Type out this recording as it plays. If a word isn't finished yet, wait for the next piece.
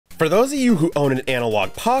For those of you who own an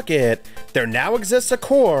Analogue Pocket, there now exists a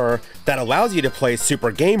core that allows you to play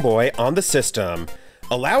Super Game Boy on the system,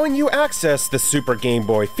 allowing you access the Super Game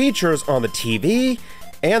Boy features on the TV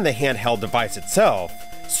and the handheld device itself.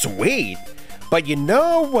 Sweet! But you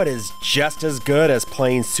know what is just as good as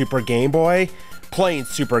playing Super Game Boy? Playing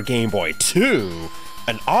Super Game Boy 2,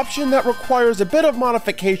 an option that requires a bit of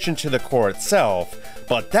modification to the core itself,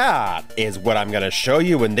 but that is what I'm going to show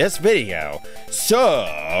you in this video.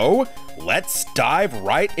 So, let's dive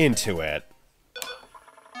right into it.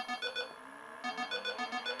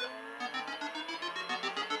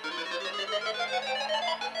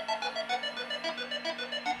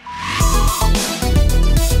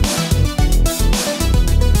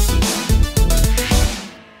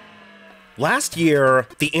 Last year,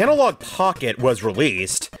 the Analogue Pocket was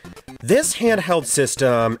released. This handheld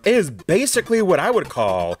system is basically what I would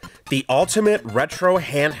call the ultimate retro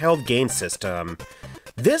handheld game system.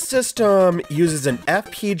 This system uses an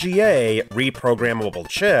FPGA reprogrammable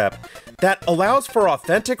chip that allows for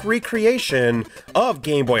authentic recreation of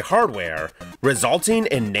Game Boy hardware, resulting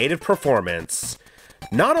in native performance.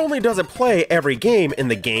 Not only does it play every game in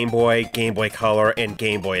the Game Boy, Game Boy Color, and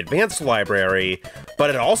Game Boy Advance library, but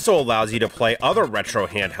it also allows you to play other retro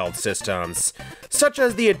handheld systems, such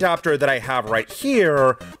as the adapter that I have right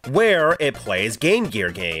here, where it plays Game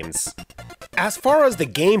Gear games. As far as the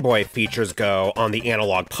Game Boy features go on the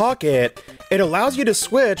Analogue Pocket, it allows you to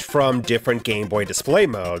switch from different Game Boy display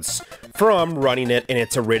modes, from running it in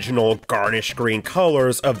its original garnish green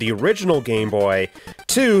colors of the original Game Boy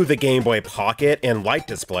to the Game Boy Pocket and Light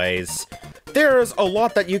displays. There's a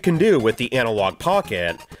lot that you can do with the Analogue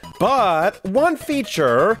Pocket, but one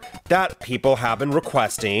feature that people have been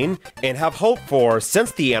requesting and have hoped for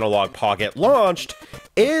since the Analogue Pocket launched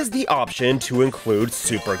is the option to include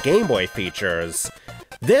Super Game Boy features.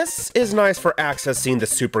 This is nice for accessing the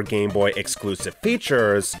Super Game Boy exclusive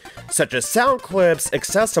features, such as sound clips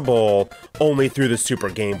accessible only through the Super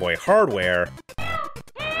Game Boy hardware,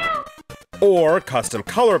 or custom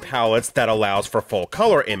color palettes that allows for full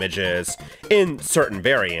color images in certain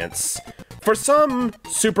variants. For some,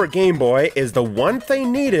 Super Game Boy is the one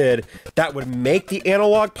thing needed that would make the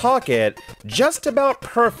Analogue Pocket just about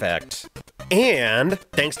perfect. And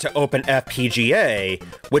thanks to OpenFPGA,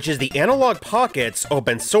 which is the Analogue Pocket's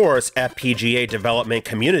open source FPGA development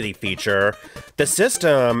community feature, the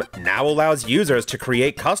system now allows users to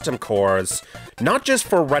create custom cores, not just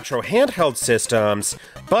for retro handheld systems,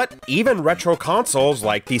 but even retro consoles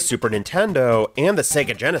like the Super Nintendo and the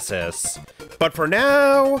Sega Genesis. But for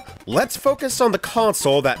now, let's focus on the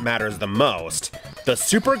console that matters the most, the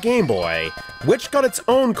Super Game Boy, which got its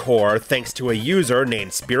own core thanks to a user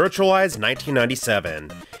named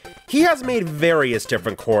Spiritualized1997. He has made various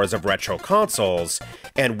different cores of retro consoles,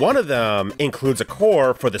 and one of them includes a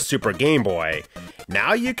core for the Super Game Boy.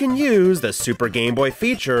 Now you can use the Super Game Boy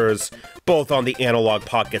features, both on the Analogue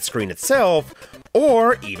Pocket screen itself,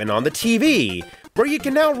 or even on the TV, where you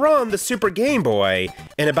can now run the Super Game Boy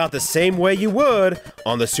in about the same way you would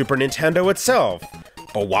on the Super Nintendo itself.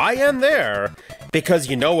 But why end there? Because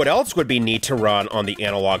you know what else would be neat to run on the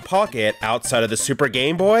Analogue Pocket outside of the Super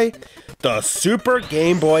Game Boy? The Super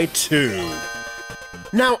Game Boy 2.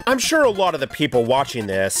 Now, I'm sure a lot of the people watching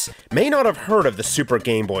this may not have heard of the Super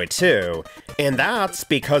Game Boy 2, and that's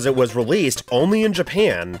because it was released only in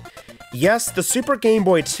Japan. Yes, the Super Game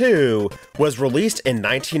Boy 2 was released in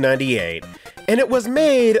 1998, and it was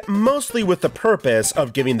made mostly with the purpose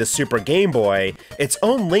of giving the Super Game Boy its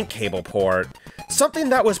own link cable port, something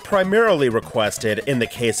that was primarily requested in the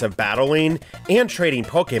case of battling and trading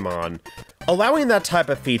Pokémon, allowing that type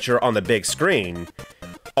of feature on the big screen.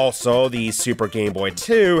 Also, the Super Game Boy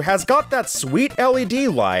 2 has got that sweet LED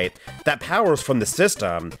light that powers from the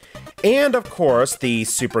system. And of course, the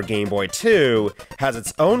Super Game Boy 2 has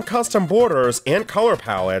its own custom borders and color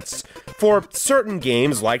palettes for certain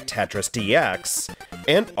games like Tetris DX,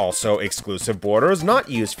 and also exclusive borders not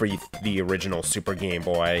used for the original Super Game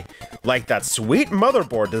Boy, like that sweet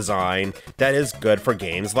motherboard design that is good for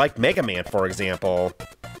games like Mega Man, for example.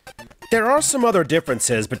 There are some other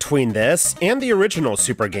differences between this and the original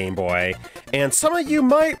Super Game Boy, and some of you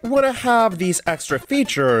might want to have these extra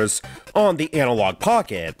features on the Analogue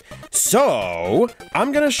Pocket. So,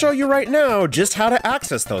 I'm going to show you right now just how to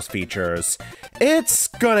access those features. It's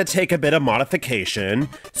gonna take a bit of modification,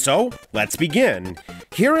 so let's begin.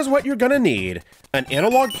 Here is what you're gonna need: an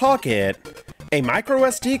Analogue Pocket, a micro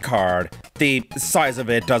SD card. The size of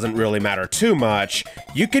it doesn't really matter too much.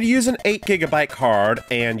 You could use an 8GB card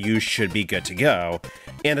and you should be good to go.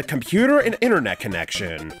 And a computer and internet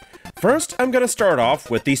connection. First, I'm going to start off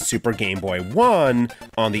with the Super Game Boy 1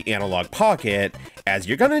 on the Analogue Pocket, as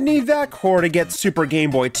you're going to need that core to get Super Game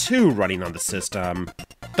Boy 2 running on the system.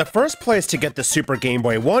 The first place to get the Super Game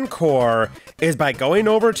Boy 1 core is by going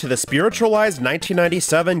over to the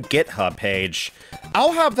Spiritualized1997 GitHub page.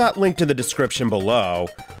 I'll have that linked in the description below.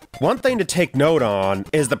 One thing to take note on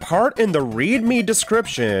is the part in the README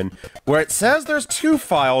description where it says there's two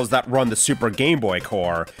files that run the Super Game Boy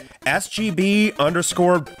core, sgb_boot.bin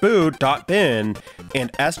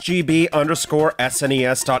and sgb_snes.smc.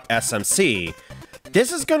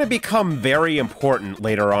 This is going to become very important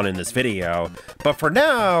later on in this video, but for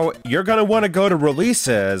now, you're going to want to go to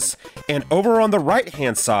Releases, and over on the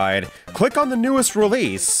right-hand side, click on the newest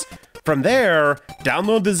release. From there,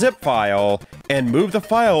 download the zip file, and move the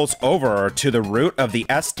files over to the root of the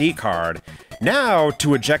SD card. Now,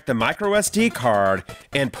 to eject the micro SD card,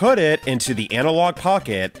 and put it into the Analogue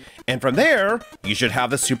Pocket, and from there, you should have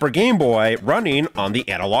the Super Game Boy running on the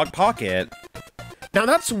Analogue Pocket. Now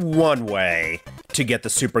that's one way to get the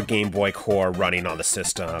Super Game Boy core running on the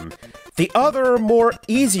system. The other, more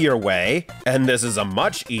easier way, and this is a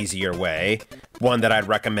much easier way, one that I'd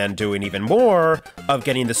recommend doing even more, of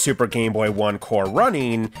getting the Super Game Boy 1 core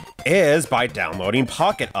running, is by downloading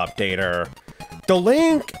Pocket Updater. The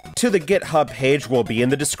link to the GitHub page will be in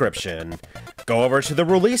the description. Go over to the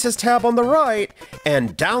Releases tab on the right,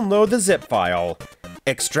 and download the zip file.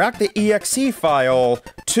 Extract the exe file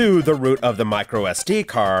to the root of the micro SD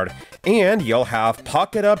card, and you'll have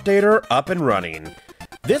Pocket Updater up and running.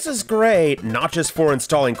 This is great not just for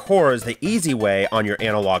installing cores the easy way on your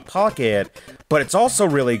Analogue Pocket, but it's also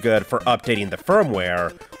really good for updating the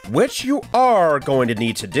firmware, which you are going to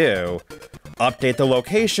need to do. Update the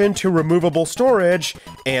location to removable storage,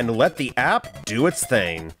 and let the app do its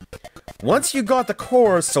thing. Once you got the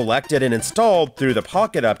cores selected and installed through the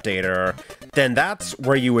Pocket Updater, then that's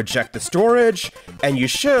where you eject the storage, and you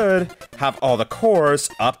should have all the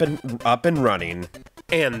cores up and running.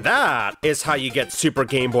 And that is how you get Super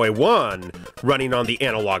Game Boy 1 running on the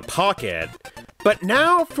Analogue Pocket. But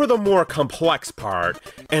now for the more complex part,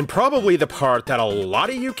 and probably the part that a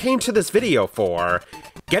lot of you came to this video for,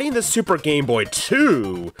 getting the Super Game Boy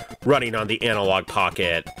 2 running on the Analogue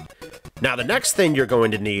Pocket. Now the next thing you're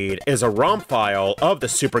going to need is a ROM file of the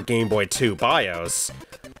Super Game Boy 2 BIOS.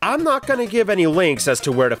 I'm not going to give any links as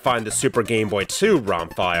to where to find the Super Game Boy 2 ROM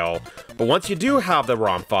file, but once you do have the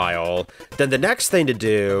ROM file, then the next thing to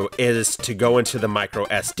do is to go into the micro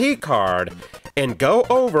SD card and go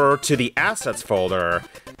over to the Assets folder,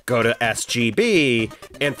 go to SGB,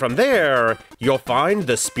 and from there, you'll find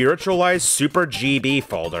the Spiritualized Super GB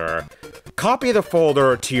folder. Copy the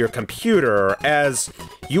folder to your computer, as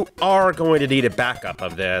you are going to need a backup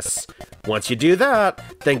of this. Once you do that,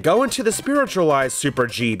 then go into the Spiritualized Super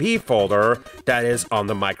GB folder that is on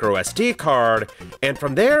the micro SD card, and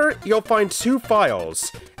from there, you'll find two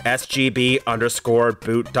files, sgb_boot.bin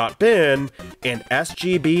and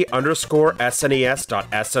sgb_snes.smc.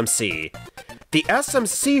 The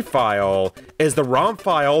SMC file is the ROM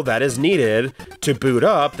file that is needed to boot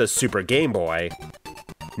up the Super Game Boy.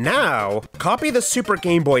 Now, copy the Super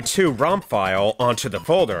Game Boy 2 ROM file onto the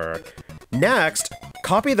folder. Next,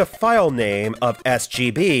 copy the file name of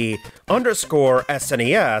sgb_snes,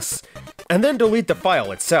 and then delete the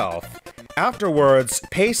file itself. Afterwards,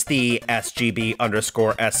 paste the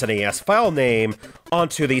sgb_snes file name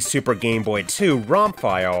onto the Super Game Boy 2 ROM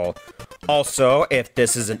file. Also, if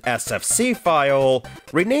this is an SFC file,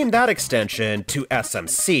 rename that extension to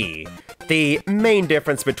SMC. The main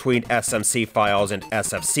difference between SMC files and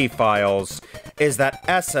SFC files is that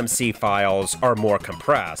SMC files are more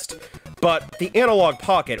compressed, but the Analogue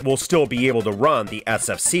Pocket will still be able to run the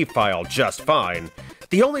SFC file just fine.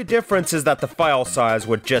 The only difference is that the file size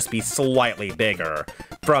would just be slightly bigger,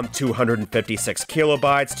 from 256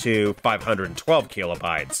 kilobytes to 512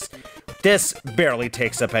 kilobytes. This barely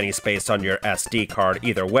takes up any space on your SD card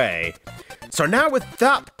either way. So now with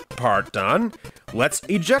that part done, let's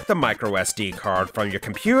eject the micro SD card from your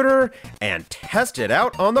computer and test it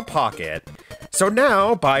out on the Pocket. So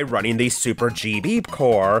now, by running the Super GB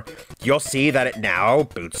core, you'll see that it now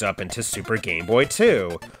boots up into Super Game Boy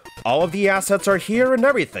 2. All of the assets are here and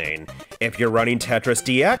everything. If you're running Tetris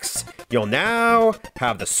DX, you'll now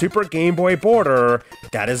have the Super Game Boy border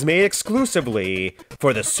that is made exclusively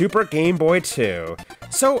for the Super Game Boy 2.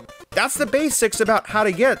 So that's the basics about how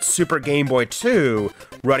to get Super Game Boy 2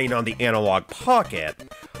 running on the Analogue Pocket.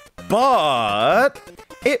 But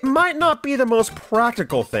it might not be the most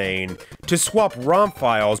practical thing to swap ROM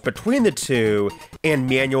files between the two and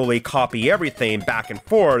manually copy everything back and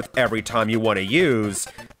forth every time you want to use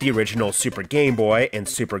the original Super Game Boy and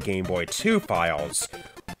Super Game Boy 2 files.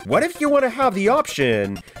 what if you want to have the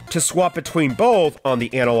option to swap between both on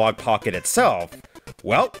the Analogue Pocket itself?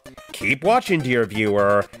 Well, keep watching, dear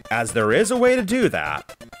viewer, as there is a way to do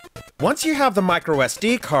that. Once you have the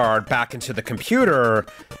microSD card back into the computer,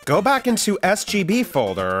 go back into SGB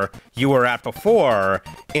folder you were at before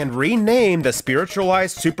and rename the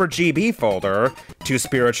Spiritualized Super GB folder to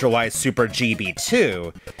Spiritualized Super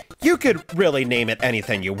GB2. You could really name it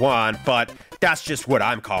anything you want, but that's just what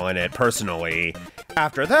I'm calling it personally.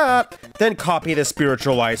 After that, then copy the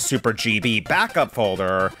Spiritualized Super GB backup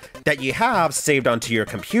folder that you have saved onto your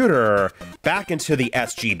computer back into the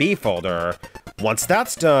SGB folder. Once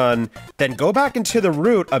that's done, then go back into the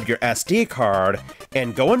root of your SD card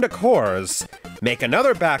and go into Cores, make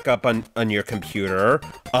another backup on your computer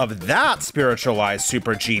of that Spiritualized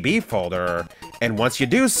Super GB folder, and once you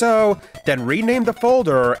do so, then rename the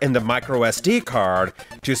folder in the microSD card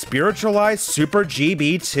to Spiritualized Super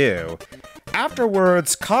GB2.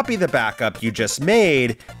 Afterwards, copy the backup you just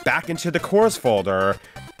made back into the Cores folder,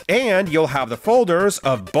 and you'll have the folders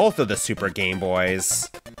of both of the Super Game Boys.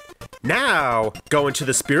 Now, go into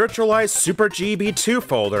the Spiritualized Super GB2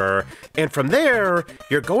 folder, and from there,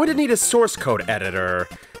 you're going to need a source code editor.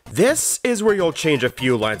 This is where you'll change a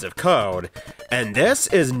few lines of code, and this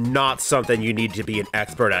is not something you need to be an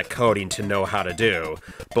expert at coding to know how to do.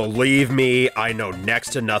 Believe me, I know next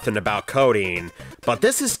to nothing about coding, but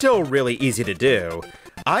this is still really easy to do.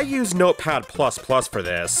 I use Notepad++ for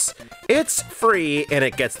this. It's free and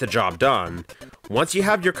it gets the job done. Once you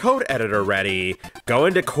have your code editor ready, go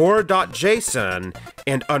into core.json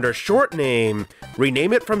and under short name,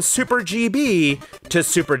 rename it from SuperGB to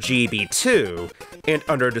SuperGB2. And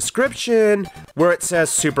under description, where it says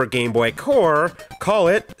Super Game Boy Core, call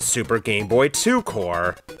it Super Game Boy 2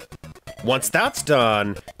 Core. Once that's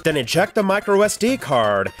done, then eject the microSD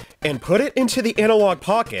card and put it into the Analogue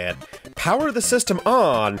Pocket, power the system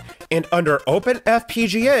on, and under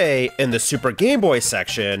OpenFPGA in the Super Game Boy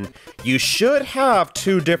section, you should have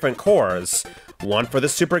two different cores, one for the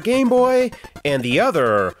Super Game Boy and the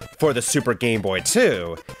other for the Super Game Boy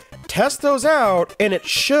 2. Test those out, and it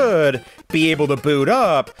should be able to boot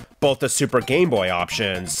up both the Super Game Boy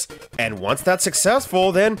options. And once that's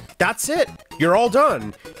successful, then that's it. You're all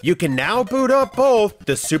done. You can now boot up both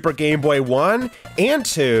the Super Game Boy 1 and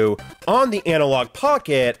 2 on the Analogue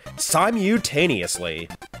Pocket simultaneously.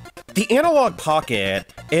 The Analogue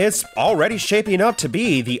Pocket is already shaping up to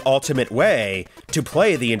be the ultimate way to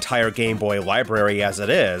play the entire Game Boy library as it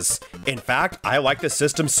is. In fact, I like the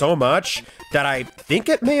system so much that I think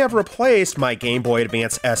it may have replaced my Game Boy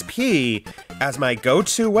Advance SP as my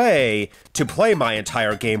go-to way to play my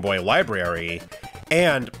entire Game Boy library.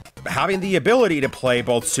 And having the ability to play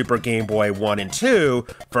both Super Game Boy 1 and 2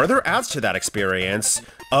 further adds to that experience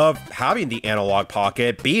of having the Analogue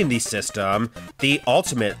Pocket being the system, the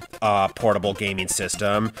ultimate portable gaming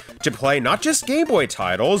system, to play not just Game Boy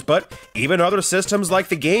titles, but even other systems like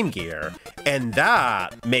the Game Gear. And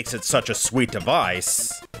that makes it such a sweet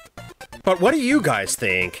device. But what do you guys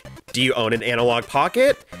think? Do you own an Analogue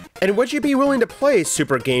Pocket? And would you be willing to play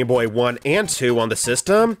Super Game Boy 1 and 2 on the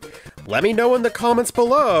system? Let me know in the comments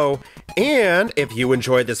below. And if you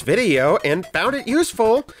enjoyed this video and found it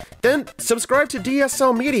useful, then subscribe to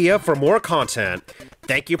DSL Media for more content.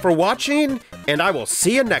 Thank you for watching, and I will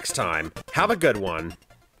see you next time. Have a good one.